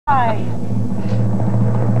Hi.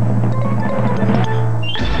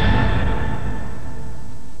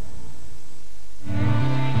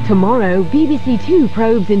 Tomorrow, BBC2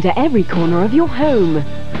 probes into every corner of your home.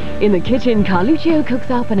 In the kitchen, Carluccio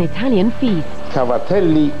cooks up an Italian feast.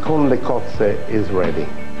 Cavatelli con le cozze is ready.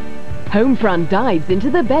 Homefront dives into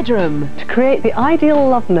the bedroom. To create the ideal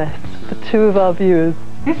love nest for two of our viewers.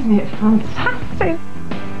 Isn't it fantastic?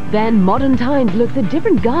 Then Modern Times looks at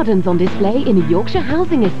different gardens on display in a Yorkshire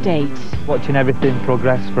housing estate. Watching everything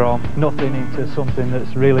progress from nothing into something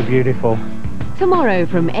that's really beautiful. Tomorrow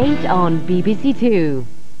from 8 on BBC2.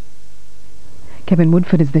 Kevin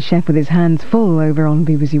Woodford is the chef with his hands full over on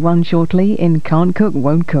BBC One shortly in Can't Cook,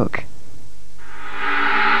 Won't Cook.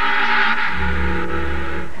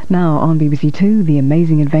 Now on BBC Two, the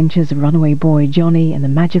amazing adventures of runaway boy Johnny and the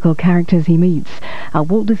magical characters he meets. Our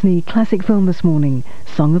Walt Disney classic film this morning,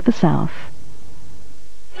 Song of the South.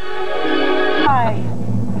 Hi.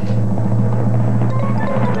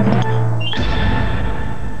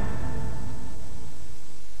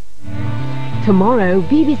 Tomorrow,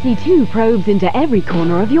 BBC2 probes into every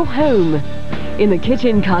corner of your home. In the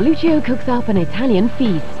kitchen, Carluccio cooks up an Italian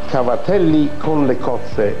feast. Cavatelli con le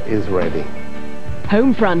cozze is ready.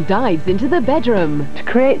 Homefront dives into the bedroom. To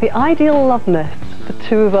create the ideal love nest for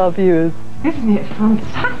two of our viewers. Isn't it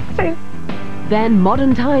fantastic? Then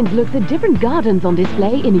Modern Times looks at different gardens on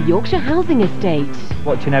display in a Yorkshire housing estate.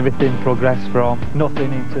 Watching everything progress from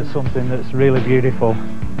nothing into something that's really beautiful.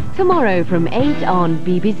 Tomorrow from 8 on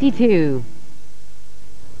BBC2.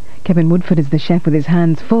 Kevin Woodford is the chef with his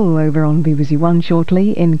hands full over on BBC One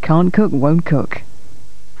shortly in Can't Cook, Won't Cook.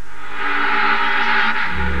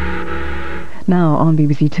 Now on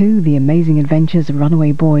BBC Two, the amazing adventures of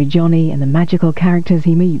runaway boy Johnny and the magical characters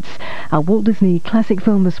he meets. Our Walt Disney classic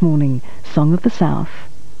film this morning, Song of the South.